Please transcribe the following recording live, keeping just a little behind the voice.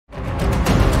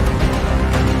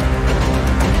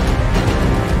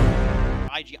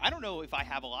I don't know if I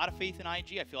have a lot of faith in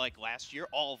IG. I feel like last year,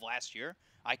 all of last year,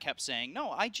 I kept saying,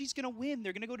 no, IG's going to win.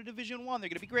 They're going to go to Division 1. They're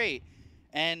going to be great.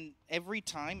 And every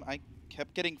time I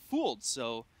kept getting fooled.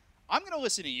 So I'm going to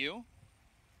listen to you.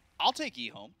 I'll take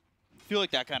EHOME. Feel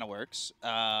like that kind of works,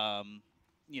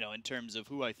 you know, in terms of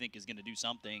who I think is going to do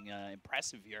something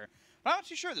impressive here. But I'm not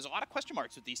too sure. There's a lot of question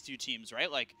marks with these two teams,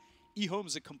 right? Like,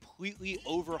 EHOME's a completely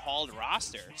overhauled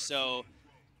roster. So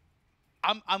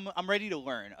I'm ready to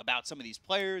learn about some of these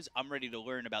players. I'm ready to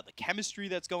learn about the chemistry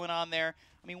that's going on there.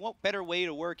 I mean, what better way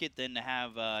to work it than to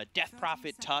have Death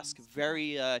Prophet Tusk,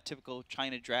 very typical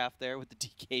China draft there with the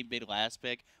DK mid last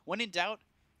pick. When in doubt,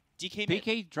 DK mid.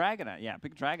 PK Dragonite, yeah,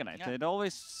 pick Dragonite. Yeah. It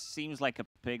always seems like a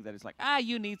pick that is like,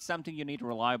 you need something, you need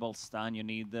reliable stun, you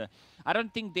need the... I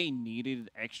don't think they needed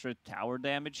extra tower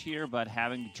damage here, but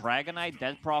having Dragonite,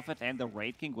 Death Prophet, and the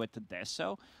Raid King with the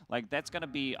Deso, like, that's going to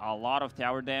be a lot of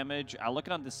tower damage.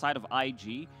 Looking on the side of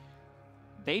IG,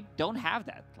 they don't have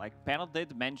that. Like, Panel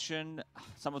did mention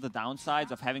some of the downsides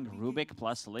of having Rubik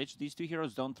plus Lich. These two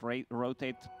heroes don't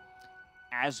rotate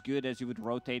as good as you would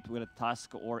rotate with a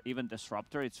Tusk or even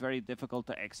Disruptor. It's very difficult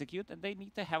to execute, and they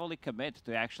need to heavily commit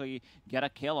to actually get a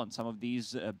kill on some of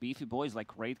these beefy boys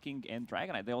like Raid King and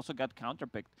Dragonite. They also got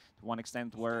counterpicked to one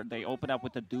extent where they open up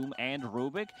with the Doom and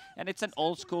Rubik, and it's an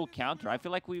old school counter. I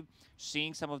feel like we're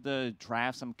seeing some of the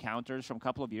drafts, some counters from a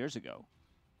couple of years ago.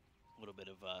 A little bit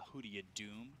of who do you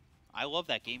doom? I love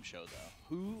that game show, though.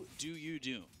 Who do you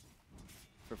doom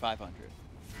for 500?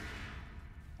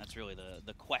 That's really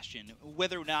the question.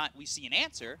 Whether or not we see an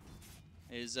answer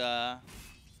is up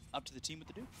to the team with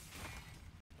the Doom.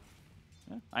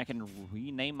 Yeah, I can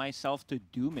rename myself to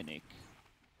Dominic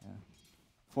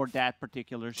for that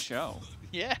particular show.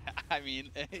 Yeah, I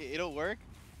mean, it'll work.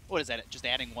 What is that, just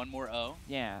adding one more O?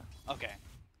 Yeah. Okay.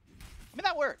 I mean,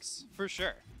 that works, for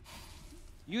sure.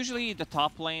 Usually the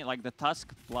top lane, like the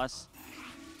Tusk plus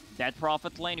Dead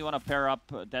Prophet lane, you want to pair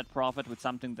up Dead Prophet with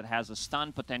something that has a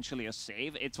stun, potentially a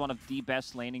save. It's one of the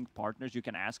best laning partners you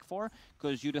can ask for,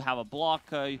 because you do have a block.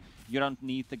 You don't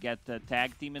need to get the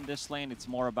tag team in this lane. It's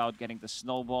more about getting the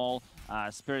snowball,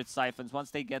 Spirit Siphons. Once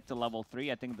they get to level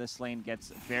 3, I think this lane gets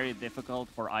very difficult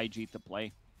for IG to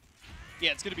play.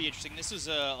 Yeah, it's going to be interesting. This is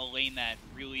a lane that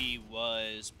really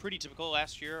was pretty typical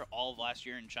last year, all of last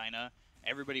year in China.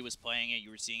 Everybody was playing it.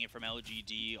 You were seeing it from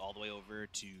LGD all the way over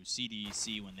to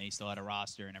CDC when they still had a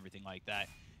roster and everything like that.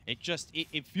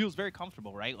 It feels very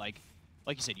comfortable, right? Like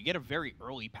you said, you get a very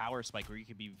early power spike where you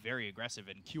can be very aggressive,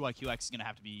 and QIQX is going to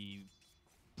have to be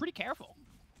pretty careful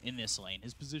in this lane.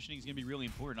 His positioning is going to be really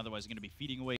important. Otherwise, he's going to be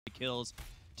feeding away kills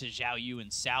to Zhao Yu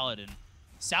and Salad. And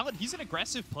Salad, he's an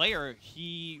aggressive player.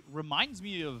 He reminds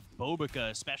me of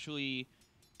Bobica, especially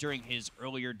during his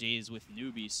earlier days with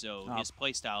newbies, so his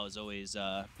playstyle has always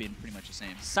been pretty much the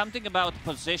same. Something about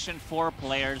position 4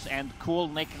 players and cool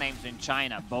nicknames in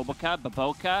China. Bobica,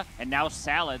 Baboka, and now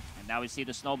Salad. And now we see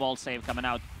the snowball save coming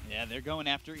out. Yeah, they're going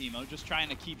after Emo, just trying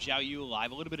to keep Zhao Yu alive.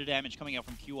 A little bit of damage coming out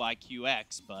from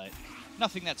QIQX, but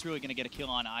nothing that's really going to get a kill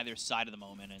on either side of the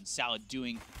moment. And Salad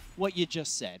doing what you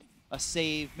just said. A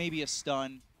save, maybe a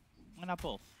stun. Why not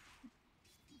both?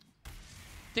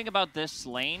 Thing about this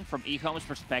lane from EHOME's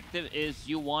perspective is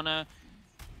you want to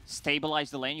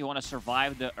stabilize the lane. You want to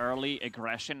survive the early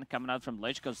aggression coming out from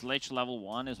Lich, because Lich level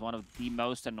 1 is one of the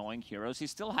most annoying heroes. He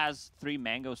still has 3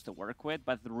 mangoes to work with,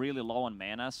 but really low on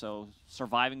mana, so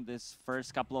surviving this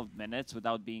first couple of minutes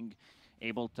without being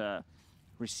able to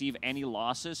receive any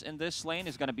losses in this lane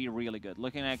is going to be really good.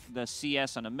 Looking at the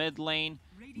CS on the mid lane,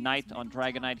 Knight on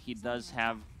Dragonite, he does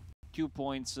have 2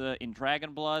 points in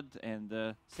Dragon Blood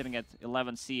and sitting at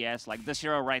 11 CS. Like, this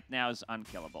hero right now is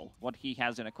unkillable. What he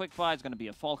has in a quick fight is going to be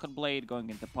a Falcon Blade going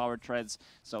into Power Treads.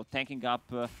 So tanking up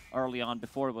early on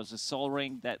before it was a Soul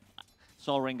Ring. That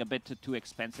Soul Ring a bit too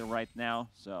expensive right now.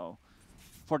 So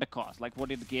for the cost, like what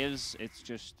it gives, it's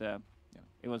just, you know,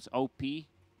 it was OP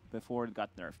before it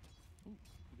got nerfed. Ooh,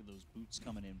 look at those boots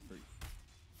coming in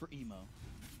for Emo.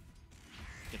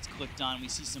 Gets clicked on, we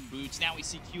see some boots. Now we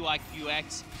see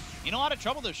QIQX in a lot of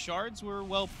trouble. Those shards were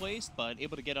well placed, but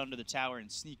able to get under the tower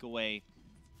and sneak away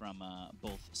from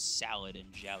both Salad and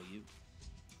Zhao Yu.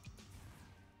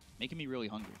 Making me really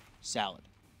hungry. Salad.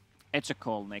 It's a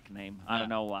cool nickname. I don't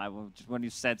know why. When you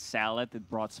said Salad, it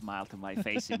brought a smile to my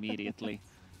face immediately.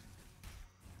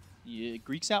 Yeah,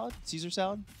 Greek salad? Caesar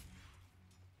salad?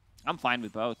 I'm fine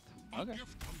with both. Okay.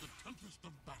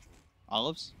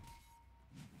 Olives?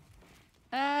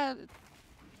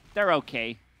 They're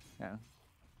okay. Yeah.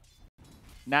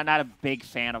 Not a big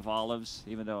fan of olives,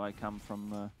 even though I come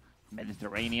from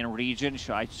Mediterranean region,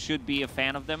 I should be a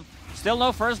fan of them. Still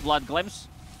no first blood glimpse.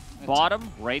 Bottom,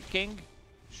 Raid King.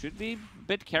 should be a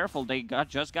bit careful. They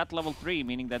just got level 3,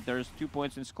 meaning that there's 2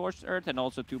 points in Scorched Earth and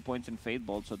also 2 points in Fade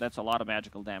Bolt, so that's a lot of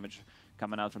magical damage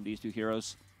coming out from these two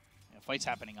heroes. Yeah, fights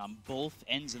happening on both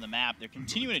ends of the map. They're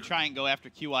continuing to try and go after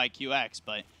QIQX,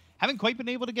 but haven't quite been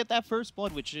able to get that first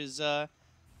blood, which is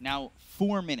now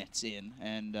 4 minutes in,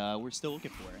 and we're still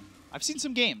looking for it. I've seen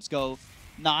some games go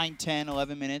 9, 10,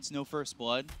 11 minutes, no first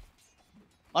blood.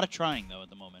 A lot of trying, though, at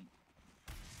the moment.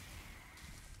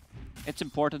 It's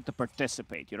important to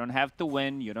participate. You don't have to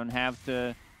win. You don't have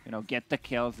to, you know, get the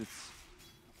kills.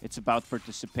 It's about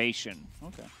participation.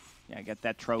 Okay. Yeah, get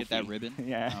that trophy. Get that ribbon?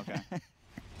 Yeah. Okay.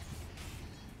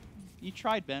 You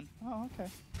tried, Ben. Oh, okay.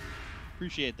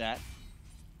 Appreciate that.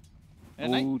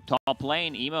 Ooh, top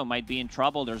lane. Emo might be in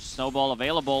trouble. There's a snowball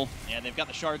available. Yeah, they've got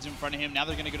the shards in front of him. Now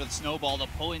they're going to go to the snowball. They'll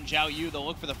pull in Zhao Yu. They'll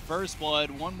look for the first blood.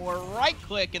 One more right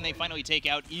click, and they finally take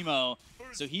out Emo.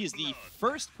 So he is the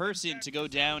first person to go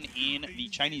down in the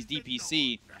Chinese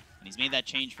DPC. And he's made that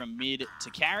change from mid to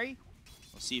carry.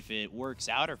 We'll see if it works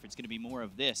out or if it's going to be more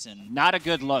of this. And not a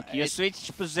good look. You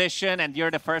switch position, and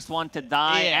you're the first one to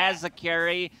die as a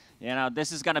carry. You know,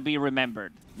 this is going to be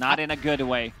remembered. Not in a good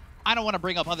way. I don't want to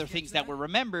bring up other things that were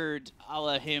remembered, a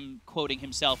la him quoting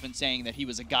himself and saying that he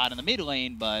was a god in the mid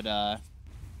lane, but,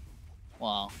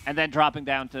 well. And then dropping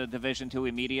down to Division 2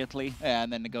 immediately. Yeah,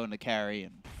 and then to go into carry.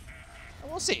 And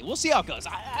we'll see. We'll see how it goes.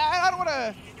 I don't want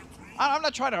to... I'm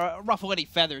not trying to ruffle any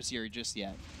feathers here just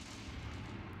yet.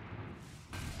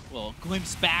 Little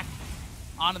glimpse back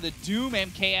onto the Doom.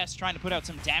 MKS trying to put out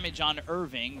some damage on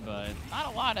Irving, but not a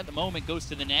lot at the moment. Goes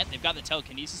to the net. They've got the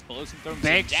telekinesis. Pelosi throwing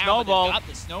big down. snowball. They've got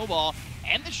the snowball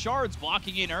and the shards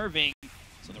blocking in Irving.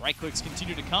 So the right clicks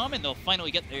continue to come, and they'll finally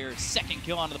get their second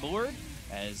kill onto the board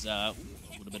as a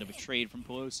little bit of a trade from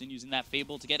Pelosi using that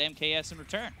Fable to get MKS in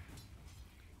return.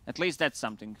 At least that's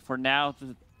something. For now,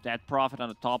 that Prophet on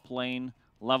the top lane,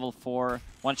 level 4.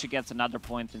 Once she gets another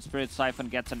point, and Spirit Siphon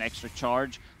gets an extra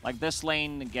charge. Like, this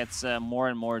lane gets more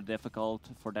and more difficult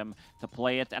for them to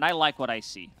play it, and I like what I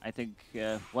see. I think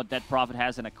what that Prophet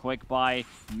has in a quick buy.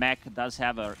 Mech does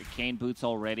have a Arcane Boots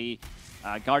already.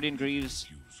 Guardian Greaves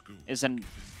is a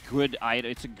good item.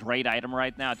 It's a great item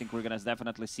right now. I think we're going to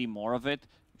definitely see more of it.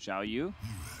 Zhao Yu.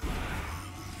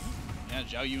 Yeah,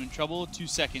 Zhao Yu in trouble, 2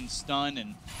 seconds stun,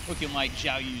 and looking like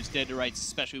Zhao Yu's dead to rights,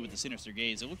 especially with the Sinister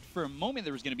Gaze. It looked for a moment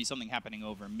there was going to be something happening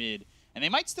over mid, and they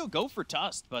might still go for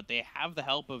Tusk, but they have the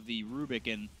help of the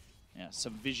Rubik and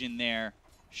some vision there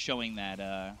showing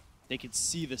that they could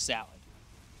see the salad.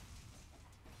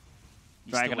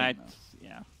 Dragonite,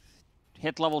 yeah.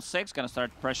 Hit level 6, gonna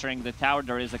start pressuring the tower.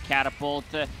 There is a catapult.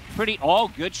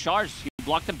 Good charge. He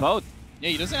blocked them both.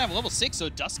 Yeah, he doesn't have level 6, so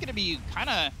Dusk's gonna be kind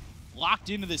of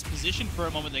locked into this position for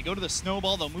a moment. They go to the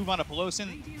snowball. They'll move on to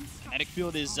Pelosin. Kinetic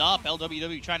field is up.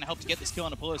 LWW trying to help to get this kill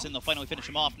on Pelosin. They'll finally finish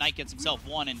him off. Knight gets himself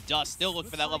 1, and Dust still looking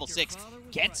for that level 6.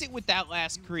 Gets it with that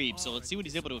last creep, so let's see what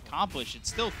he's able to accomplish. It's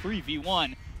still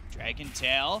 3v1. Dragon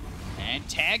Tail and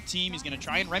Tag Team. He's going to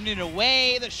try and remnant it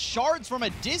away. The shards from a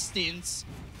distance.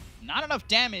 Not enough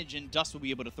damage, and Dust will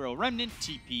be able to throw a Remnant,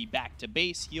 TP back to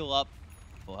base, heal up,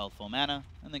 full health, full mana,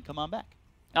 and then come on back.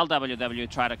 LWW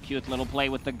tried a cute little play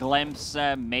with the glimpse.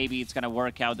 Maybe it's going to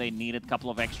work out. They needed a couple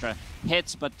of extra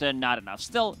hits, but not enough.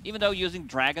 Still, even though using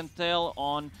Dragon Tail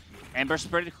on Ember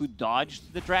Spirit, who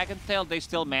dodged the Dragon Tail, they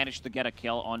still managed to get a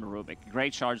kill on Rubik.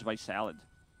 Great charge by Salad.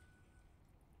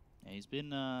 Yeah, he's been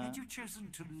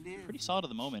pretty solid at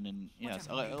the moment, and yes,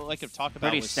 like I've talked about,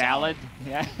 pretty Salad.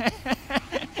 Yeah.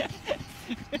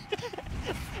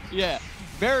 Yeah,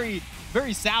 very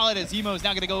solid as Emo is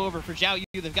now going to go over for Zhao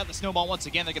Yu. They've got the snowball once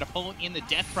again. They're going to pull in the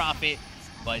Death Prophet,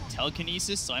 but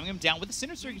Telekinesis slamming him down with the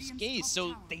Sinister Gaze.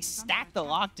 So they stack the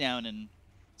lockdown, and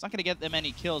it's not going to get them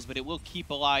any kills, but it will keep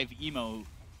alive Emo,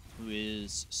 who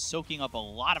is soaking up a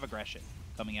lot of aggression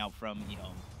coming out from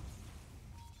EHOME.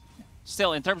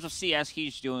 Still, in terms of CS,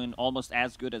 he's doing almost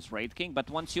as good as Raid King, but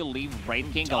once you leave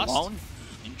Raid King alone...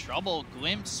 in trouble.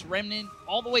 Glimpse, Remnant,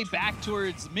 all the way back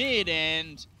towards mid,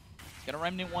 and got a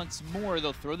Remnant once more.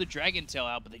 They'll throw the Dragon Tail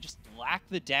out, but they just lack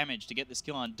the damage to get this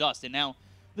kill on Dust. And now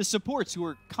the supports who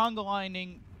are conga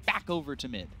lining back over to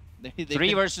mid.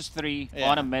 3 versus 3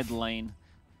 on a mid lane.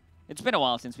 It's been a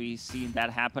while since we've seen that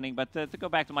happening, but to go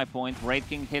back to my point, Raid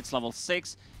King hits level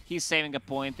 6. He's saving a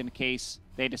point in case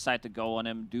they decide to go on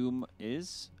him. Doom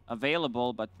is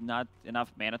available, but not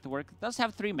enough mana to work. Does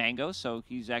have 3 mangoes, so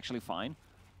he's actually fine.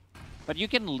 But you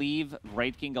can leave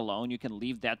Raid King alone. You can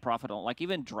leave that Prophet alone, like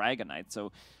even Dragonite.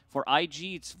 So for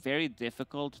IG, it's very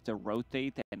difficult to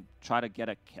rotate and try to get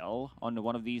a kill on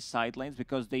one of these side lanes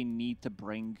because they need to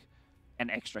bring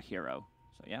an extra hero.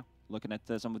 So yeah, looking at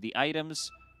some of the items,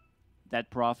 That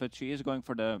Prophet, she is going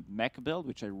for the mech build,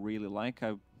 which I really like.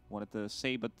 I wanted to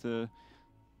say, but the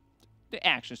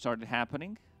action started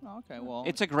happening. Oh, okay, well,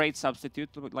 It's a great substitute.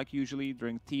 Like usually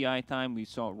during TI time, we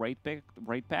saw Raid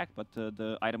Pack, but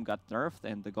the item got nerfed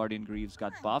and the Guardian Greaves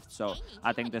got buffed. So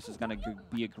I think this is going to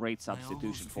be a great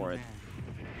substitution for it.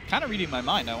 Kind of reading my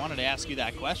mind, I wanted to ask you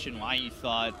that question, why you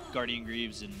thought Guardian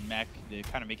Greaves and Mech, they're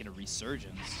kind of making a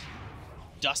resurgence.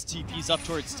 Dust TP's up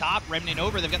towards top, Remnant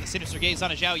over, they've got the Sinister Gaze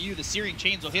on a Zhao Yu, the Searing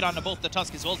Chains will hit onto both the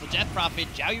Tusk as well as the Death Prophet.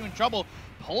 Zhao Yu in trouble,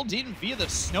 pulled in via the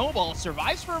Snowball,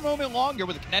 survives for a moment longer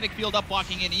with a kinetic field up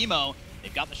blocking in Emo.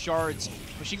 They've got the shards,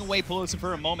 pushing away Pelosa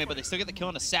for a moment, but they still get the kill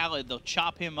on a Salad. They'll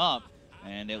chop him up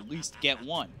and at least get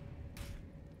one.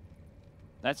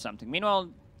 That's something. Meanwhile,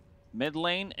 mid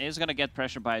lane is going to get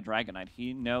pressured by a Dragonite.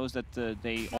 He knows that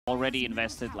they already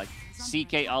invested, like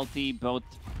CK ulti, both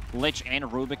Lich and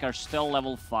Rubik are still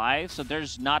level 5, so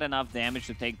there's not enough damage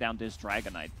to take down this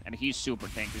Dragonite. And he's super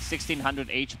tanky. 1600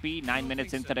 HP, 9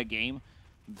 minutes into the game.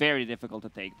 Very difficult to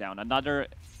take down. Another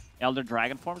Elder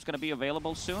Dragon form is going to be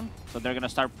available soon, so they're going to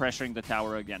start pressuring the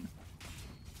tower again.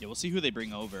 Yeah, we'll see who they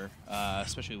bring over,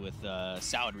 especially with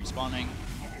Salad respawning.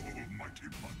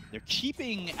 They're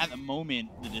keeping, at the moment,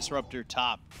 the Disruptor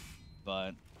top,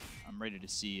 but I'm ready to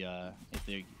see if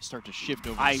they start to shift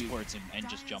over to sports and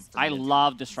just jump. I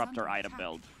love Disruptor item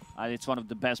build. It's one of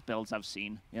the best builds I've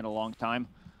seen in a long time.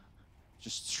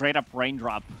 Just straight up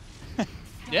raindrop.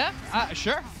 Yeah,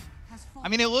 sure. I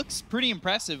mean, it looks pretty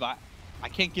impressive. I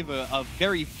can't give a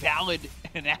very valid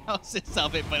analysis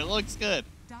of it, but it looks good.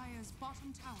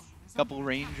 Couple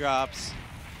raindrops.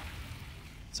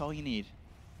 That's all you need.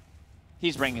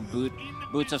 He's bringing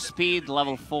Boots of Speed,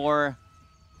 level 4.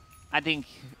 I think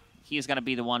he's going to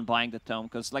be the one buying the tome,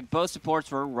 because like both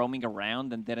supports were roaming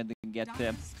around and didn't get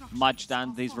much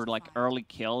done. These were like early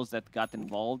kills that got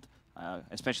involved,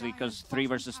 especially because 3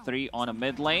 versus 3 on a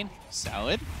mid lane.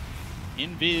 Salad.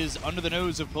 Invis under the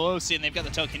nose of Pelosi, and they've got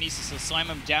the telekinesis to slam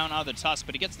him down out of the Tusk,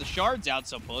 but he gets the shards out,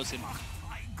 so Pelosi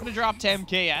gonna drop to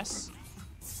MKS.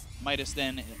 Midas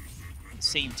then at the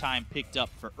same time picked up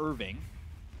for Irving.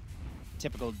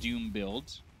 Typical Doom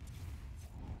build.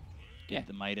 Get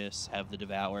the Midas, have the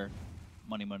Devour.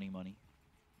 Money, money, money.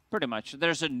 Pretty much.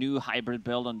 There's a new hybrid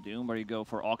build on Doom where you go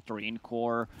for Octarine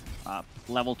Core,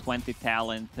 level 20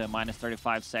 talent, minus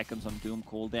 35 seconds on Doom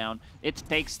cooldown. It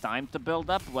takes time to build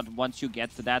up, but once you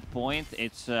get to that point,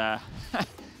 it's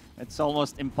it's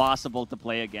almost impossible to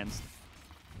play against.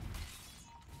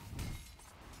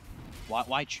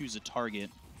 Why choose a target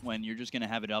when you're just going to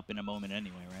have it up in a moment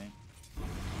anyway,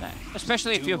 right?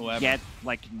 Especially if you get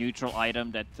like neutral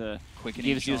item that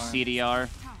gives you CDR.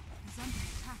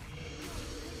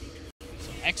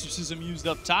 Exorcism used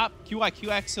up top.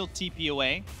 QIQX, he'll TP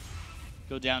away.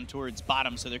 Go down towards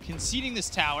bottom, so they're conceding this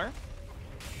tower.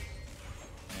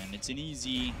 And it's an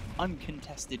easy,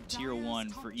 uncontested tier 1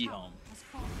 for EHOME.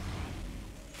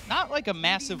 Not like a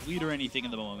massive lead or anything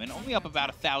at the moment. Only up about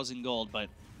 1,000 gold, but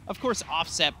of course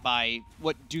offset by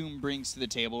what Doom brings to the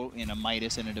table in a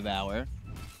Midas and a Devour.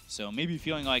 So maybe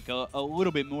feeling like a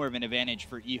little bit more of an advantage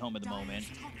for EHOME at the moment.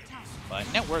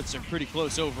 But net worths are pretty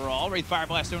close overall. Wraith Fire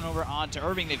Blast thrown over onto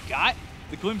Irving. They've got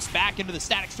the glimpse back into the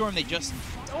Static Storm. They just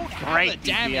don't have the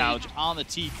damage on the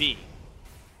TP.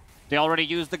 They already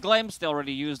used the glimpse. They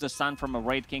already used the stun from a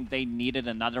Wraith King. They needed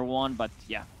another one. But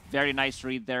yeah, very nice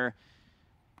read there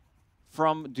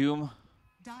from Doom.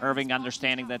 Irving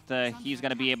understanding that he's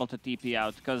going to be able to TP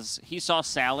out, because he saw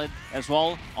Salad as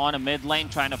well on a mid lane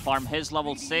trying to farm his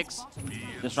level 6.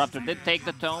 Disruptor did take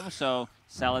the tome, so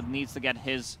Salad needs to get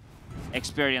his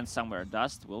experience somewhere.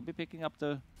 Dust will be picking up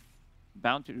the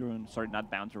Bounty Rune. Sorry,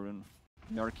 not Bounty Rune.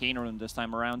 The Arcane Rune this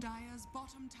time around.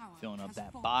 Filling up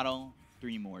that bottle.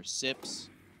 3 more sips.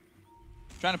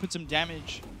 Trying to put some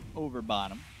damage over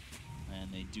bottom.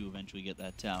 And they do eventually get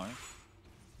that tower.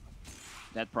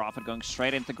 That Prophet going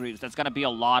straight into Greaves. That's going to be a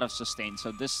lot of sustain.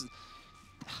 So this,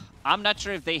 I'm not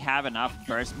sure if they have enough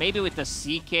burst. Maybe with the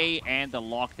CK and the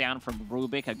lockdown from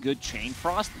Rubik, a good Chain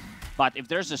Frost. But if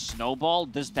there's a Snowball,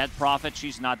 this Dead Prophet,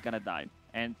 she's not going to die.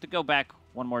 And to go back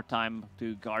one more time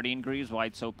to Guardian Greaves, why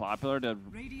it's so popular, the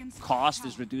cost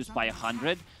is reduced by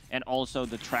 100. And also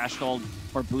the threshold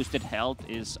for boosted health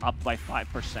is up by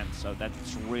 5%. So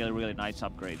that's really, really nice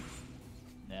upgrade.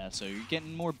 Yeah, so you're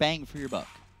getting more bang for your buck.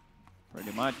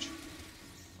 Pretty much.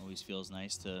 Always feels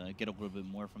nice to get a little bit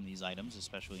more from these items,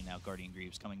 especially now Guardian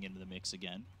Greaves coming into the mix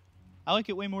again. I like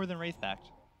it way more than Wraith Pact.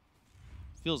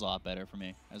 Feels a lot better for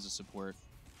me as a support.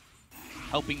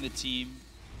 Helping the team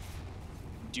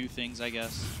do things, I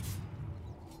guess.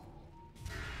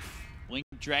 Blink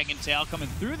Dragon Tail coming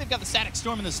through. They've got the Static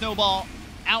Storm and the Snowball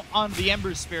out on the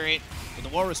Ember Spirit. With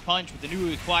the Walrus Punch, with the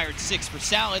newly acquired 6 for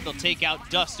Salad, they'll take out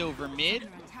Dust over mid.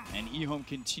 And EHOME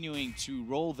continuing to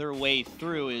roll their way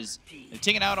through is they're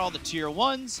taking out all the tier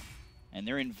 1s, and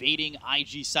they're invading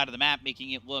IG's side of the map,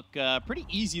 making it look pretty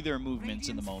easy, their movements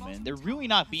in the moment. They're really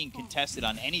not being contested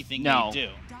on anything they do.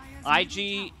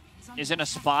 IG is in a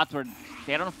spot where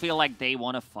they don't feel like they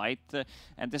want to fight.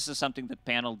 And this is something that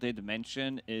panel did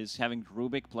mention, is having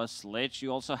Rubik plus Lich.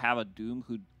 You also have a Doom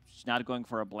who's not going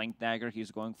for a Blink Dagger.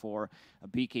 He's going for a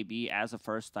BKB as a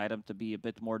first item to be a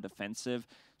bit more defensive.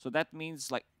 So that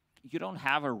means, like, you don't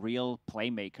have a real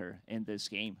playmaker in this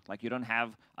game. Like, you don't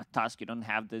have a Tusk, you don't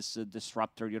have this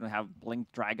Disruptor, you don't have Blink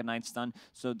Dragonite Stun.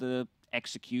 So the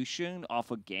execution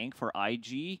of a gank for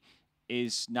IG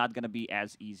is not going to be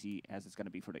as easy as it's going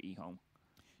to be for the EHOME.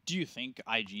 Do you think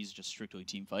IG's just strictly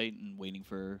team fight and waiting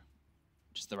for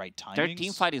just the right timings? Their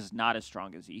team fight is not as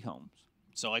strong as EHOME's.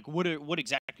 So, like, what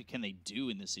exactly can they do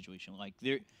in this situation? Like,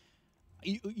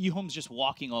 EHOME's just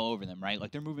walking all over them, right?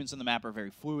 Like, their movements on the map are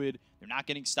very fluid. They're not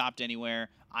getting stopped anywhere.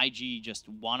 IG just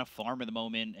want to farm at the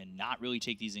moment and not really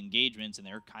take these engagements, and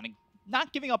they're kind of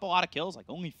not giving up a lot of kills. Like,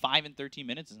 only 5 in 13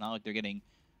 minutes. It's not like they're getting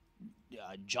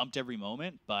jumped every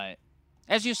moment, but...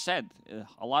 As you said,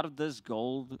 a lot of this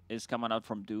gold is coming out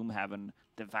from Doom having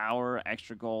Devour,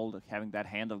 extra gold, having that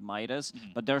Hand of Midas,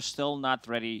 but they're still not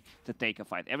ready to take a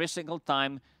fight. Every single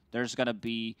time there's going to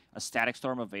be a Static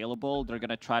Storm available, they're going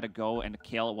to try to go and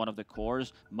kill one of the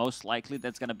cores. Most likely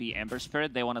that's going to be Ember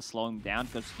Spirit. They want to slow him down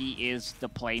because he is the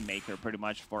playmaker pretty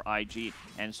much for IG.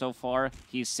 And so far,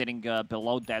 he's sitting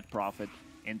below Dead Prophet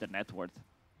in the net worth.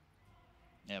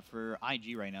 Yeah, for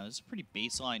IG right now, this is a pretty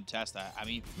baseline test. I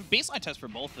mean, baseline test for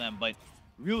both of them, but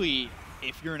really,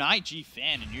 if you're an IG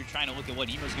fan and you're trying to look at what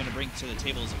Emo's going to bring to the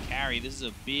table as a carry, this is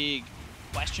a big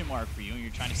question mark for you, and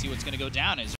you're trying to see what's going to go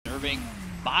down as Irving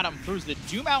bottom throws the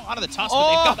Doom out onto the Tusk, but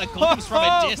they've got the glimpse from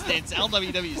a distance.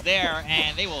 LWW's there,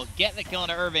 and they will get the kill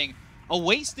into Irving. A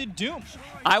wasted Doom.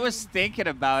 I was thinking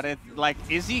about it. Like,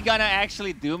 is he gonna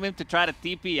actually Doom him to try to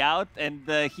TP out? And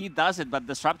he does it, but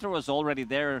Disruptor was already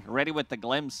there, ready with the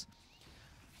glimpse.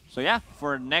 So yeah,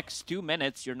 for next 2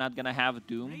 minutes, you're not gonna have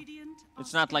Doom.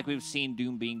 It's not like we've seen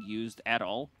Doom being used at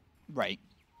all. Right.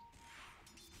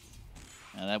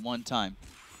 Now, that one time.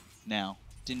 Now,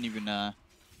 didn't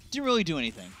really do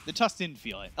anything. The Tusk didn't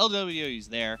feel it. LWW's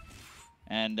there.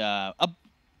 And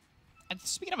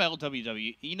speaking of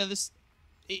LWW, you know,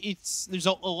 there's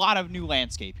a lot of new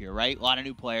landscape here, right? A lot of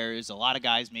new players, a lot of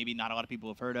guys maybe not a lot of people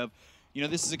have heard of. You know,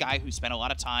 this is a guy who spent a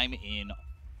lot of time in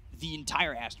the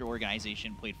entire Aster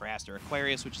organization, played for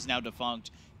Aster.Aries, which is now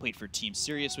defunct, played for Team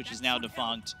Sirius, which is now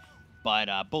defunct, but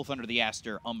both under the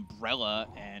Aster umbrella,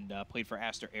 and played for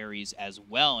Aster.Aries as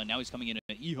well. And now he's coming into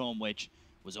EHOME, which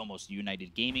was almost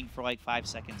United Gaming for like 5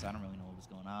 seconds. I don't really know what was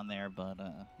going on there, but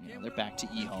you know, they're back to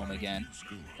EHOME again.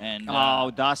 And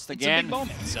Dust again. It's a big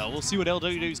moment, so we'll see what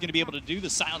LWW is going to be able to do. The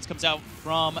silence comes out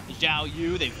from Zhao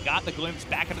Yu. They've got the glimpse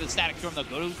back into the Static Storm. They'll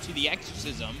go to the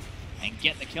Exorcism and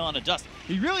get the kill on the Dust.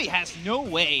 He really has no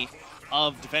way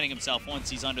of defending himself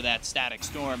once he's under that Static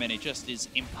Storm, and it just is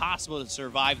impossible to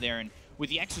survive there. And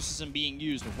with the Exorcism being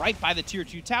used right by the Tier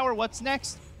 2 tower, what's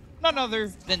next? None other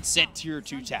than said Tier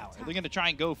 2 tower. They're going to try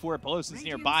and go for it. Pelosi's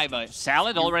nearby, but...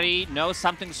 Salad already knows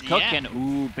something's cooking. Yeah.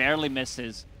 Ooh, barely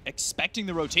misses. Expecting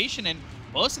the rotation, and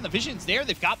Pelosi and the Vision's there.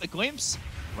 They've got the glimpse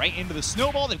right into the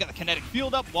snowball. They've got the kinetic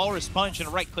field up. Walrus Punch and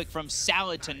a right click from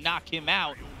Salad to knock him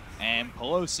out. And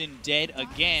Pelosi dead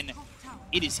again.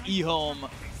 It is EHOME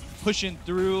pushing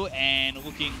through and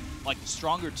looking like the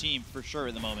stronger team for sure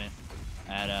at the moment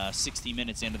at 60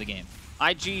 minutes into the game.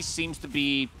 IG seems to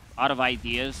be out of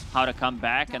ideas how to come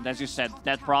back, and as you said,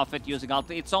 Dead Prophet using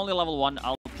ulti. It's only level 1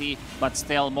 ulti, but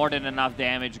still more than enough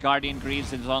damage. Guardian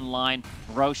Greaves is online.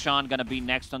 Roshan gonna be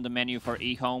next on the menu for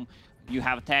EHOME. You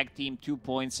have tag team 2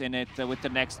 points in it with the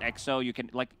next EXO. You can,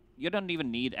 like, you don't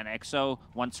even need an EXO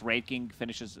once Raid King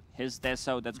finishes his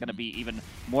Deso. That's gonna be even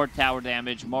more tower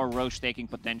damage, more Roche taking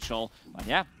potential. But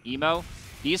yeah, Emo,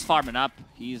 he's farming up.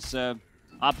 He's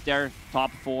up there,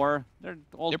 top 4. They're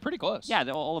pretty close. Yeah,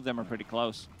 all of them are pretty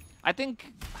close. I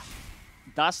think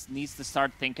Dust needs to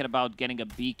start thinking about getting a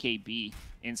BKB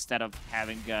instead of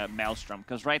having a Maelstrom,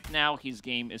 because right now his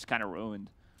game is kind of ruined.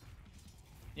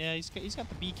 Yeah, he's got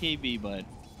the BKB, but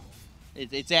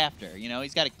it's after. You know,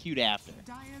 he's got a cute after.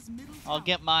 I'll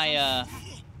get my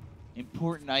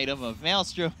important item of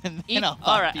Maelstrom, and then I'll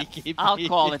BKB. I'll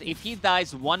call it. If he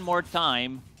dies one more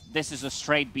time, this is a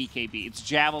straight BKB. It's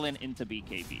Javelin into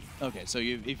BKB. Okay, so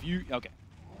okay.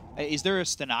 Is there a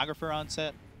stenographer on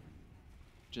set?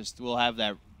 Just we'll have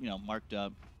that, you know, marked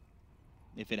up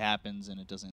if it happens and it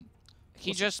doesn't.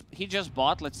 He just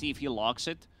bought. Let's see if he locks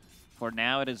it. for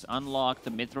now, it is unlocked. The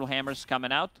mithril hammer's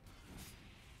coming out.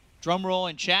 Drum roll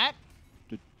in chat.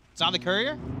 It's on the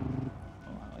courier. Oh,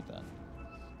 I like that.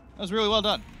 That was really well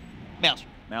done.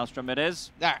 Maelstrom. Maelstrom it is.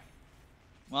 All right.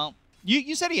 Well,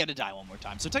 you said he had to die one more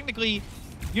time, so technically,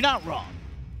 you're not wrong.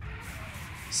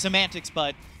 Semantics,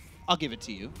 but I'll give it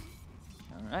to you.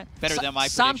 All right. Better than my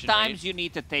prediction Sometimes rate. you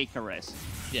need to take a risk.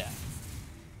 Yeah.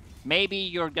 Maybe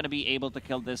you're going to be able to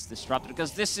kill this Disruptor,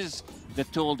 because this is the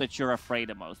tool that you're afraid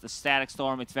of most. The Static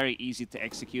Storm, it's very easy to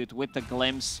execute with the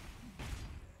Glimpse.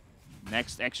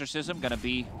 Next Exorcism going to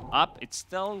be up. It's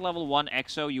still level 1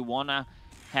 Exo. You want to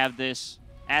have this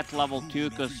at level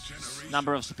 2 because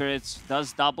number of spirits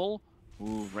does double.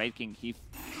 Ooh, Raid King, he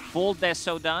full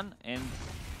Deso done, and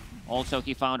also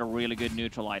he found a really good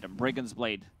neutral item. Brigand's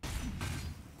Blade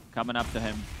coming up to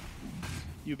him.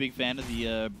 You a big fan of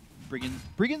the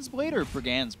Brigand's Blade or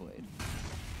Brigand's Blade?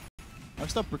 I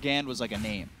always thought Brigand was like a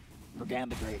name.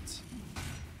 Brigand the Great.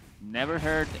 Never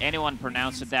heard anyone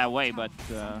pronounce it that way, but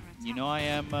you know I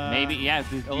am maybe yeah.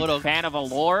 a little fan of a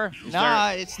lore.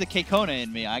 Nah, it's the Kekona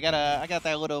in me. I got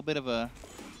that little bit of a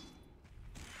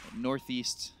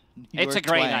northeast. It's a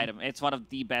great item. It's one of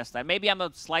the best. Maybe I'm a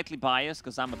slightly biased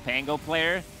because I'm a Pango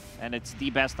player, and it's the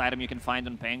best item you can find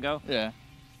on Pango. Yeah.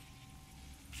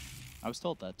 I was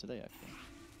told that today, actually.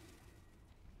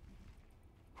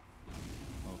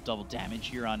 Well, double damage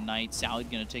here on Knight.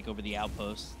 Salad going to take over the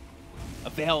outpost.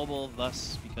 Available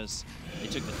thus because they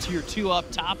took the tier 2 up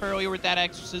top earlier with that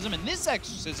Exorcism, and this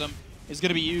Exorcism is going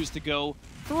to be used to go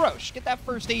Throsh. Get that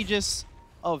first Aegis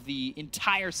of the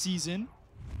entire season.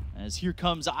 As here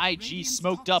comes IG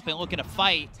smoked up and looking to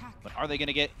fight, but are they going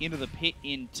to get into the pit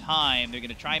in time? They're going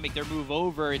to try and make their move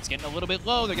over. It's getting a little bit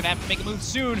low. They're going to have to make a move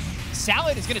soon.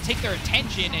 Salad is going to take their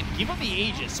attention and give them the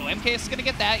Aegis. So MKS is going to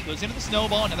get that. He goes into the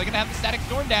snowball, and then they're going to have the Static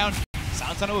Storm down.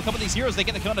 Silence onto a couple of these heroes. They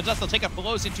get the kill on the dust. They'll take out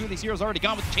Pelosi, and 2 of these heroes already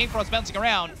gone with the Chain Frost bouncing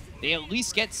around. They at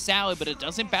least get Salad, but it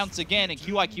doesn't bounce again, and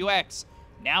QIQX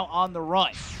now on the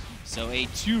run. So a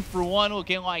 2-for-1 will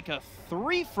get like a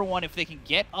 3-for-1 if they can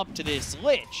get up to this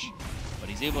Lich. But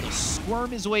he's able to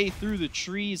squirm his way through the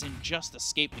trees and just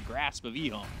escape the grasp of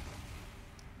EHOME.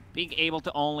 Being able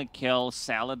to only kill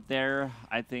Salad there,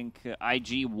 I think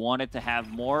IG wanted to have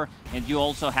more. And you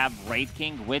also have Raid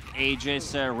King with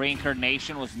Aegis.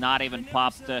 Reincarnation was not even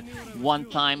popped one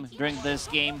time during this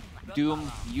game.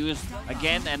 Doom used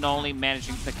again and only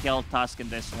managing to kill Tusk in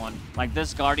this one. Like,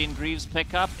 this Guardian Greaves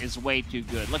pickup is way too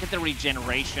good. Look at the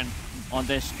regeneration on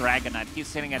this Dragon Knight. He's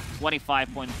sitting at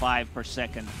 25.5 per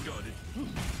second.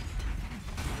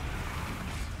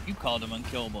 You called him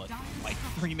unkillable like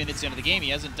 3 minutes into the game. He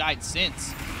hasn't died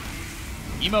since.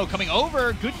 Emo coming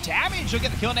over. Good damage. He'll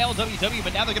get the kill on LWW,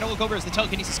 but now they're going to look over as the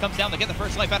telekinesis comes down. They'll get the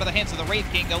first life out of the hands of the Wraith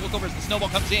King. They'll look over as the snowball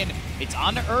comes in. It's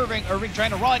on to Irving. Irving trying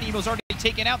to run. Emo's already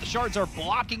taken out. The shards are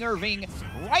blocking Irving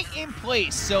right in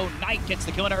place. So Knight gets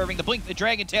the kill on Irving. The Blink, the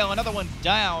Dragon Tail, another one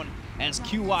down as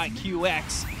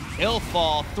QIQX. He'll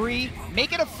fall 3,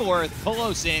 make it a 4th.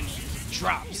 Pelosin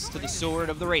drops to the sword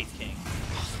of the Wraith King.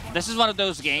 This is one of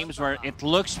those games where it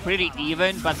looks pretty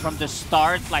even, but from the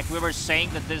start, like we were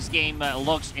saying, that this game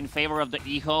looks in favor of the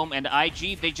EHOME and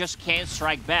IG, they just can't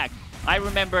strike back. I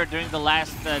remember during the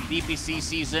last DPC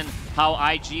season how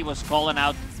IG was calling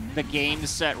out the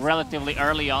games relatively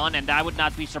early on, and I would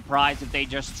not be surprised if they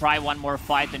just try one more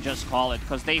fight and just call it,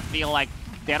 because they feel like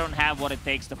they don't have what it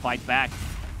takes to fight back.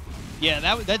 Yeah,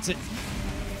 that's it.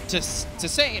 To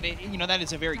say it, you know, that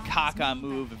is a very cock-on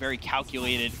move, a very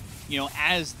calculated. You know,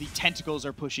 as the tentacles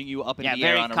are pushing you up in the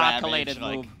air on a calculated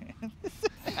ravage, move.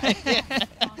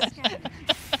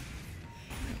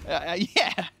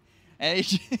 Yeah,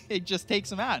 and it just takes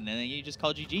them out, and then you just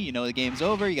call GG. You know the game's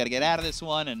over. You got to get out of this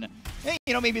one, and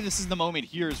you know, maybe this is the moment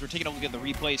here as we're taking a look at the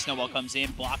replay. Snowball comes in,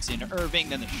 blocks into Irving,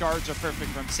 then the shards are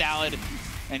perfect from Salad,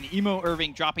 and Emo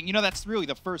Irving dropping. You know, that's really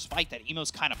the first fight that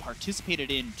Emo's kind of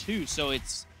participated in too. So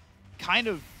it's kind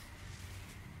of.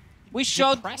 We've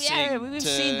seen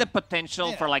the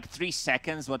potential for like 3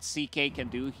 seconds what CK can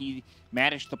do. He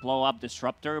managed to blow up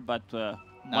Disruptor, but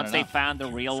once they found the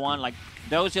real one, like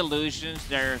those illusions,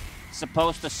 they're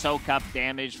supposed to soak up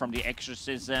damage from the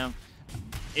Exorcism.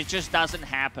 It just doesn't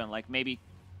happen. Like, maybe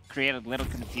create a little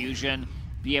confusion,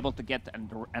 be able to get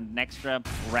an extra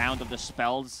round of the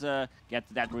spells, get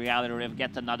that Reality Rift,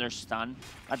 get another stun.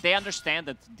 But they understand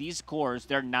that these cores,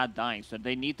 they're not dying. So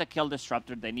they need to kill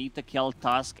Disruptor, they need to kill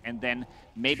Tusk, and then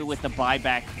maybe with the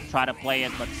buyback, try to play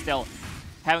it. But still,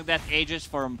 having that Aegis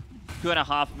for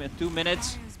 2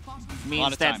 minutes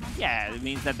means that, yeah, it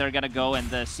means that they're going to go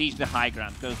and siege the high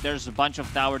ground. Because there's a bunch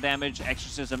of tower damage.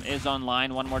 Exorcism is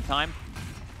online one more time.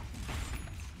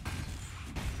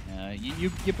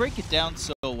 you break it down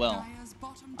so well.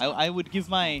 I would give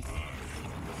my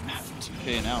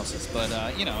 2K analysis,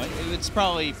 but you know, it's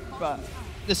probably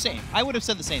the same. I would have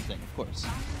said the same thing, of course.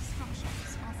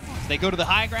 So they go to the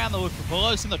high ground, they'll look for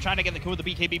Pelosi, and they'll try to get the kill with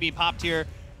the BKB being popped here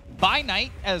by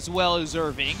Knight as well as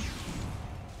Irving.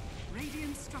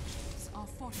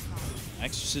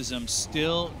 Exorcism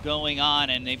still going on,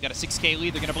 and they've got a 6K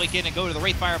lead. They're going to blink in and go to the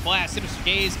Wraithfire Blast. Sinister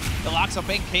Gaze, it locks up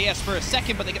MKS for a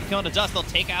second, but they get the kill into Dust. They'll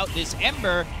take out this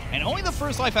Ember, and only the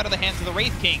first life out of the hands of the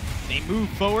Wraith King. They move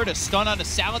forward, a stun on a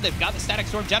Salad. They've got the Static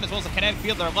Storm down as well as the Kinetic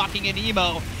Field. They're locking in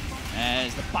Emo.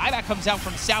 As the buyback comes out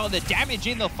from Salad, the damage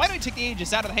in, they'll finally take the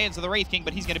Aegis out of the hands of the Wraith King,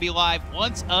 but he's going to be alive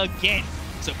once again.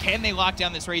 So can they lock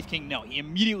down this Wraith King? No, he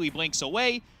immediately blinks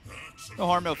away. No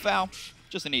harm, no foul.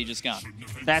 Just an Aegis gone.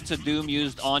 That's a Doom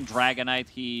used on Dragonite.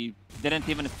 He didn't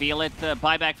even feel it.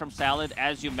 Buyback from Salad,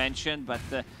 as you mentioned, but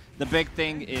the big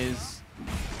thing is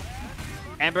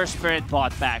Ember Spirit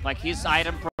bought back. Like, his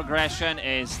item progression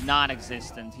is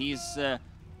non-existent. He's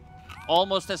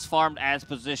almost as farmed as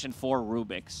position 4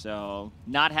 Rubik, so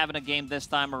not having a game this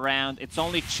time around. It's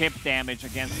only chip damage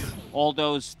against all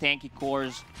those tanky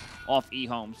cores off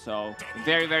EHOME, so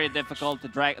very, very difficult to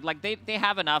drag. Like, they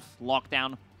have enough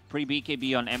lockdown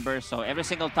pre-BKB on Ember, so every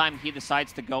single time he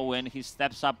decides to go in, he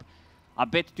steps up a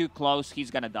bit too close,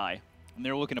 he's gonna die. And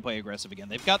they're looking to play aggressive again.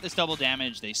 They've got this double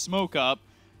damage, they smoke up.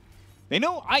 They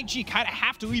know IG kind of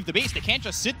have to leave the base. They can't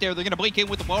just sit there. They're going to blink in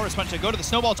with the Walrus Punch. They go to the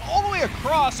Snowballs all the way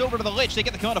across over to the Lich. They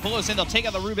get the kill on Apollos in. They'll take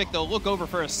out the Rubik. They'll look over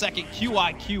for a second.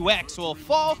 QIQX will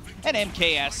fall, and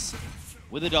MKS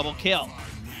with a double kill.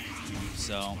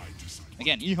 So,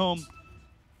 again, EHOME,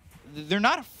 they're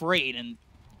not afraid, and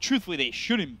truthfully, they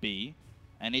shouldn't be.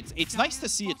 And it's nice to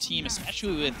see a team,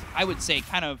 especially with, I would say,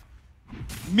 kind of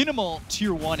minimal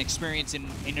Tier 1 experience in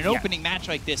an opening match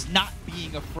like this, not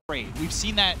being afraid. We've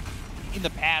seen that in the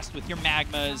past with your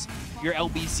Magmas, your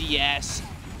LBZS,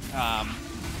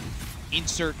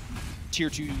 insert Tier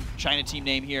 2 China team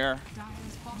name here.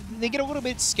 They get a little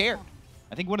bit scared.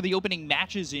 I think one of the opening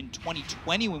matches in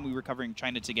 2020 when we were covering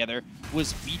China together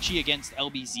was Vici against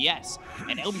LBZS.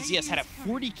 And LBZS had a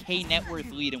 40K net worth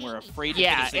lead and were afraid to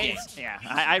finish the game. Yeah,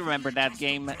 I remember that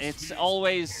game. It's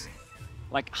always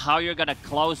like how you're going to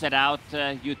close it out.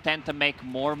 You tend to make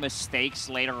more mistakes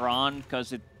later on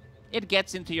because it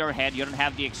gets into your head. You don't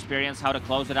have the experience how to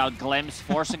close it out. Glimpse,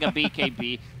 forcing a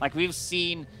BKB. Like, we've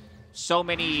seen so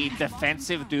many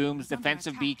defensive Dooms,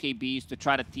 defensive BKBs to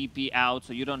try to TP out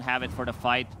so you don't have it for the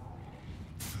fight.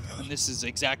 And this is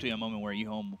exactly a moment where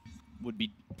EHOME would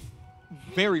be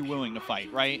very willing to fight,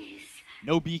 right?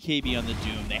 No BKB on the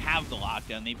Doom. They have the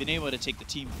lockdown. They've been able to take the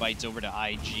team fights over to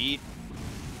IG.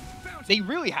 They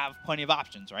really have plenty of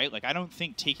options, right? Like, I don't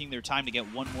think taking their time to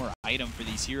get one more item for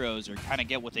these heroes or kind of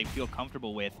get what they feel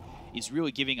comfortable with is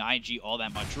really giving IG all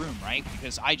that much room, right?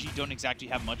 Because IG don't exactly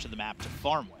have much of the map to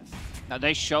farm with. Now,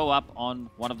 they show up on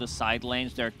one of the side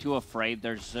lanes. They're too afraid.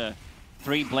 There's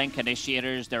 3 Blink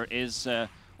Initiators. There is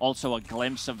also a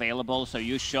Glimpse available. So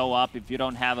you show up. If you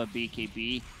don't have a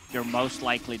BKB, you're most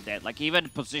likely dead. Like, even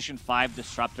position 5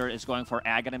 Disruptor is going for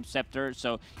Aghanim Scepter.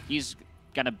 So he's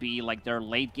gonna be like their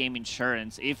late game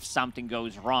insurance if something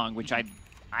goes wrong, which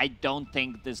I don't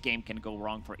think this game can go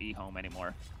wrong for EHOME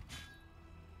anymore.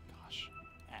 Gosh,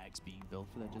 Ags being built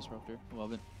for that Disruptor.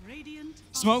 Love it.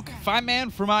 Smoke, 5-man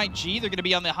from IG. They're gonna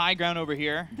be on the high ground over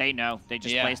here. They know. They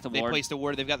just placed a ward. They placed a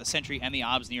ward. They've got the Sentry and the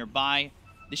Obs nearby.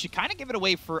 They should kind of give it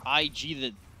away for IG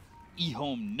that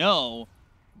EHOME know,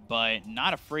 but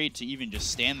not afraid to even just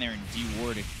stand there and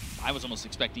de-ward. I was almost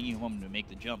expecting EHOME to make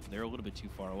the jump. They're a little bit too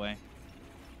far away.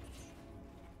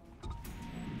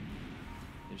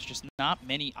 There's just not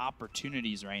many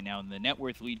opportunities right now, and the net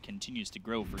worth lead continues to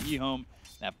grow for EHOME.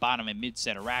 That bottom and mid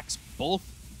set of racks both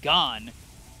gone,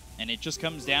 and it just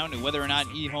comes down to whether or not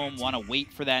EHOME want to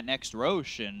wait for that next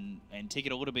Roche and take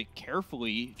it a little bit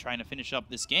carefully, trying to finish up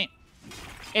this game.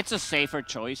 It's a safer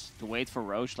choice to wait for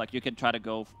Roche. Like, you can try to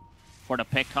go for the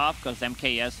pick-off, because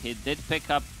MKS, he did pick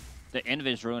up the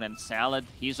Invis rune, and Salad,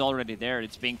 he's already there.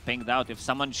 It's being pinged out. If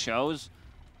someone shows,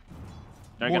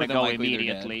 they're going to go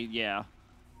immediately. Yeah.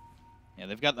 Yeah,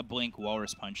 they've got the Blink,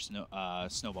 Walrus Punch,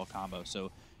 Snowball combo,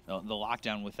 so the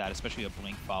lockdown with that, especially a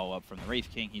Blink follow-up from the Wraith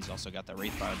King. He's also got that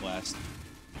Wraithfire Blast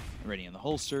ready in the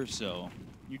holster, so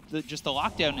just the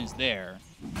lockdown is there.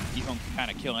 EHOME can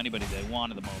kind of kill anybody they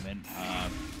want at the moment.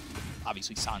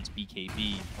 Obviously, Sans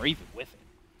BKB, or even with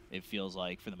it feels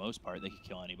like, for the most part, they can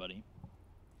kill anybody.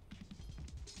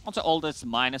 Also, all this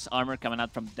minus armor coming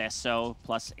out from Deso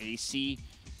plus AC.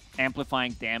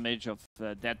 Amplifying damage of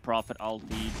Dead Prophet,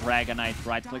 ulti, Dragonite,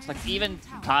 right clicks. Like, even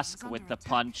Tusk with the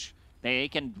punch They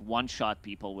can one-shot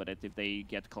people with it if they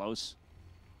get close.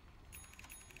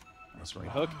 That's right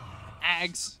hook.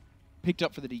 Ags picked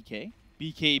up for the DK.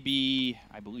 BKB,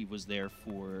 I believe, was there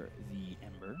for the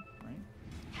Ember, right?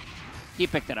 He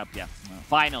picked it up, yeah.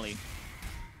 Finally.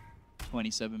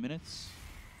 27 minutes.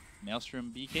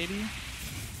 Maelstrom BKB.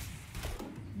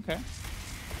 Okay.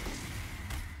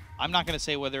 I'm not going to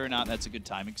say whether or not that's a good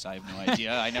timing because I have no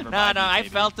idea. I never No, mind no, BKB. I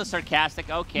felt the sarcastic.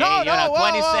 Okay, No, you know, whoa,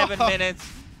 27 whoa. minutes.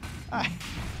 I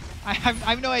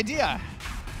have no idea.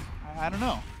 I don't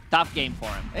know. Tough game for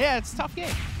him. Yeah, it's a tough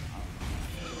game.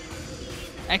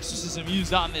 Exorcism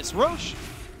used on this Roche.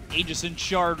 Aegis and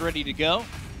Shard ready to go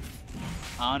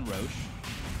on Roche.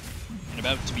 And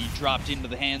about to be dropped into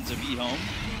the hands of EHOME.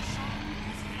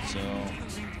 So,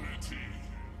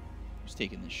 who's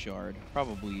taking this Shard?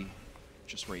 Probably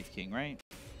just Wraith King, right?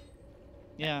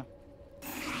 Yeah.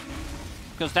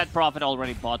 Because that Prophet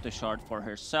already bought the shard for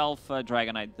herself.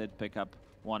 Dragon Knight did pick up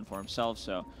one for himself,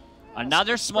 so...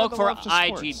 Another smoke for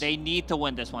IG. They need to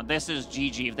win this one. This is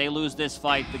GG. If they lose this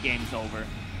fight, the game's over.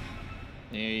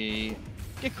 They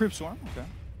get Crypt Swarm. Okay.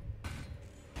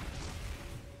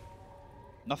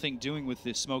 Nothing doing with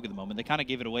this smoke at the moment. They kind of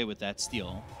gave it away with that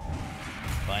steal.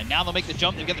 But now they'll make the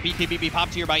jump. They've got the BKB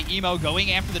popped here by Emo.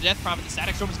 Going after the Death Prophet. The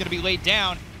Static Storm is going to be laid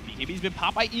down. BKB's been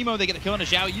popped by Emo. They get the kill on a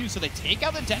Zhao Yu, so they take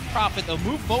out the Death Prophet. They'll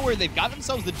move forward. They've got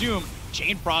themselves the Doom.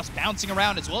 Chain Frost bouncing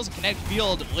around as well as a Kinetic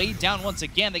Field laid down once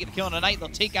again. They get a kill on a Knight. They'll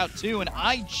take out two. And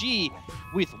IG,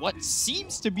 with what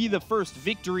seems to be the first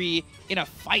victory in a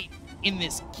fight in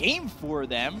this game for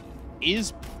them,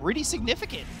 is pretty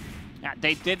significant. Yeah,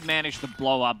 they did manage to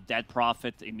blow up Dead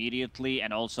Prophet immediately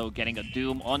and also getting a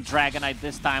Doom on Dragon Knight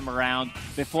this time around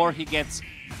before he gets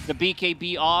the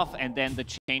BKB off, and then the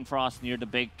Chain Frost near the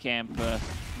big camp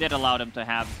did allow them to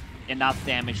have enough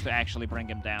damage to actually bring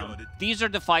him down. These are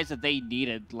the fights that they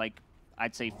needed, like,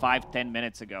 I'd say 5-10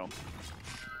 minutes ago.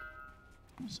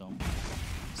 So,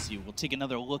 let's see, we'll take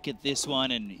another look at this one,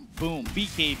 and boom,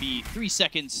 BKB,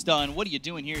 3-second stun. What are you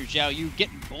doing here, Zhao Yu?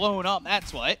 Getting blown up,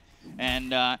 that's what. And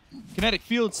Kinetic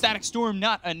Field, Static Storm,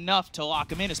 not enough to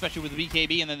lock him in, especially with the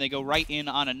BKB, and then they go right in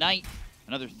on a Knight.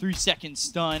 Another 3-second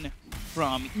stun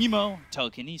from Emo,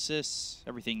 Telekinesis,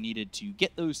 everything needed to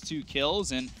get those two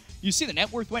kills, and you see the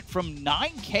net worth went from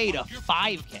 9K to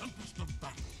 5K.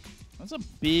 That's a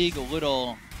big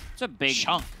little It's a big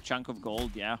chunk of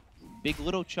gold, yeah. Big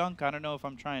little chunk. I don't know if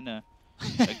I'm trying to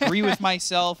agree with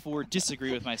myself or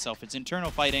disagree with myself. It's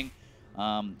internal fighting,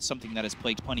 something that has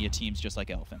plagued plenty of teams just like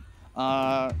Elephant.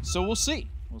 So we'll see.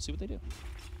 We'll see what they do.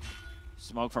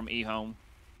 Smoke from EHOME.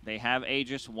 They have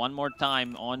Aegis one more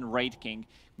time on Wraith King.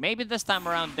 Maybe this time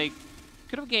around they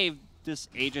could have gave this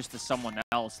Aegis to someone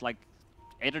else, like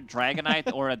either Dragon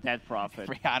Knight or a Dead Prophet.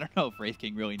 I don't know if Wraith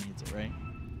King really needs it, right?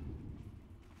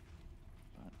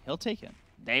 But he'll take it.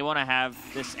 They want to have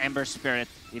this Ember Spirit.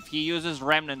 If he uses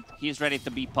Remnant, he's ready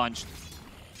to be punched.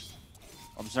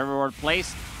 Observer Ward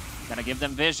placed. Gonna give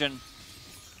them vision.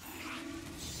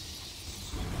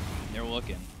 They're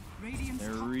looking.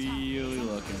 They're really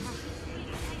looking.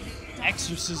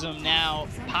 Exorcism now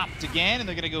popped again, and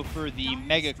they're going to go for the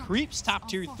Mega Creeps. Top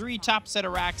tier 3, top set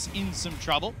of racks in some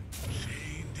trouble.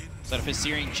 Set up his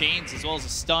Searing Chains as well as a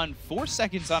stun. 4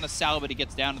 seconds on a Sal, but he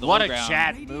gets down to the low ground. What a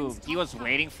chat move. He was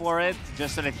waiting for it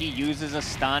just so that he uses a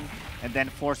stun and then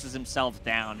forces himself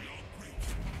down.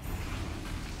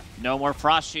 No more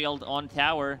Frost Shield on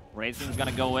tower. Wraith King's going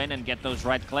to go in and get those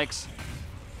red clicks.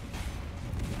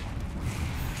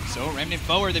 So Remnant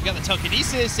forward, they've got the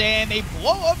Telekinesis, and they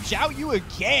blow up Zhao Yu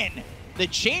again. The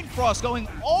Chain Frost going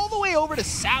all the way over to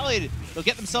Salad. They'll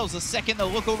get themselves a second. They'll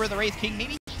look over at the Wraith King.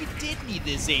 Maybe he did need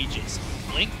this Aegis.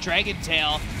 Blink, Dragon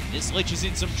Tail. This Lich is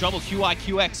in some trouble.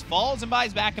 QIQX falls and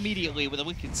buys back immediately with a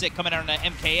Wicked Sick coming out on the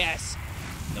MKS.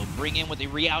 They'll bring in with a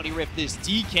Reality Rift this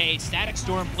DK. Static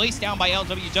Storm placed down by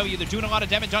LWW. They're doing a lot of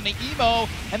damage on the Emo.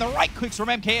 And the right clicks from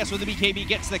MKS with the BKB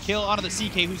gets the kill onto the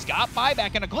CK, who's got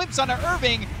buyback and a glimpse onto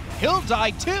Irving. He'll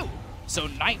die too. So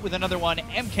Knight with another one.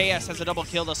 MKS has a double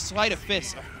kill. The Sleight of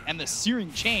Fist and the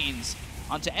Searing Chains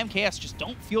onto MKS just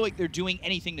don't feel like they're doing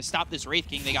anything to stop this Wraith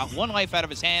King. They got one life out of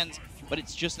his hands, but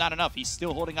it's just not enough. He's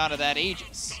still holding on to that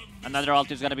Aegis. Another ult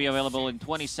is going to be available in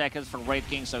 20 seconds for Wraith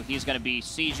King, so he's going to be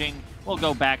sieging. We'll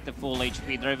go back to full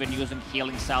HP. They're even using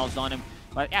healing salves on him.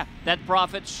 But yeah, that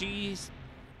Prophet, she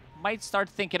might start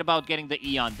thinking about getting the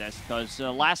E on this, because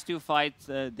last two fights,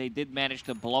 they did manage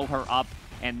to blow her up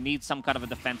and need some kind of a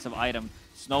defensive item.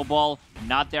 Snowball,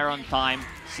 not there on time.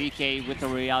 CK with the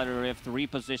Reality Rift,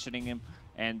 repositioning him.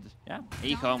 And yeah,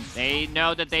 EHOME, they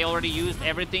know that they already used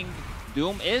everything.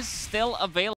 Doom is still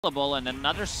available, and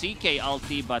another CK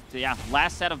ulti, but yeah,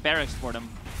 last set of barracks for them.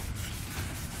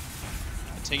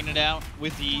 taking it out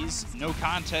with ease. No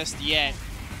contest yet.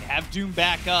 They have Doom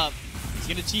back up. He's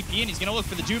going to TP and he's going to look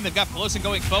for the Doom. They've got Pelosin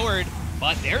going forward.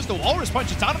 But there's the Walrus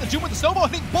Punch. It's on the Doom with the snowball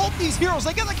hitting both these heroes.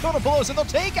 They get the kill to Pelosin. They'll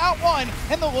take out one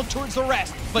and they'll look towards the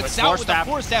rest. But Stout with the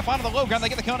Force Staff onto the low ground. They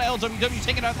get the kill to LWW,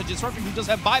 taking out the Disruptor, who does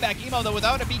have buyback emo though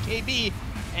without a BKB.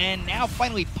 And now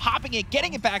finally popping it,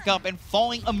 getting it back up and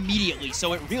falling immediately.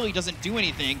 So it really doesn't do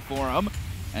anything for him.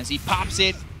 As he pops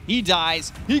it, he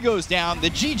dies, he goes down, the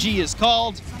GG is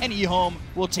called, and EHOME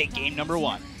will take game number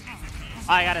 1.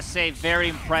 I gotta say, very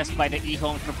impressed by the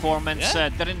EHOME performance. Yeah.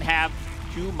 Didn't have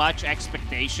too much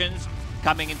expectations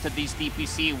coming into these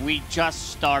DPC. We just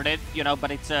started, you know,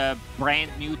 but it's a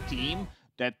brand new team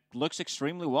that looks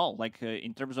extremely well. Like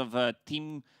in terms of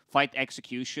team fight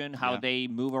execution, how they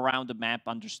move around the map,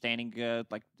 understanding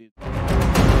like the